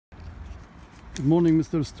Good morning,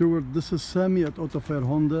 Mr. Stuart. This is Sammy at AutoFair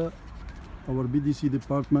Honda. Our BDC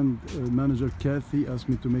department manager Kathy asked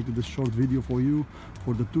me to make this short video for you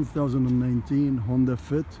for the 2019 Honda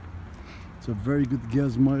Fit. It's a very good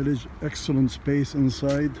gas mileage, excellent space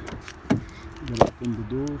inside. Gonna open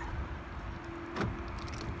the door.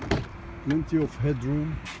 Plenty of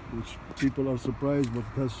headroom, which people are surprised, but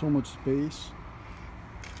it has so much space.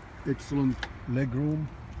 Excellent leg room.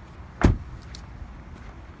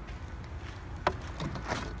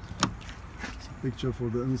 Picture for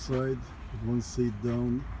the inside with one seat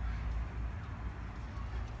down.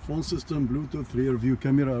 Phone system, Bluetooth, rear view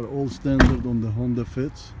camera are all standard on the Honda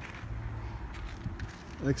Fit.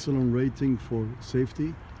 Excellent rating for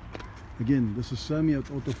safety. Again, this is Sammy at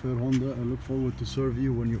AutoFair Honda. I look forward to serve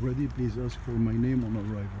you. When you're ready, please ask for my name on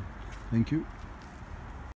arrival. Thank you.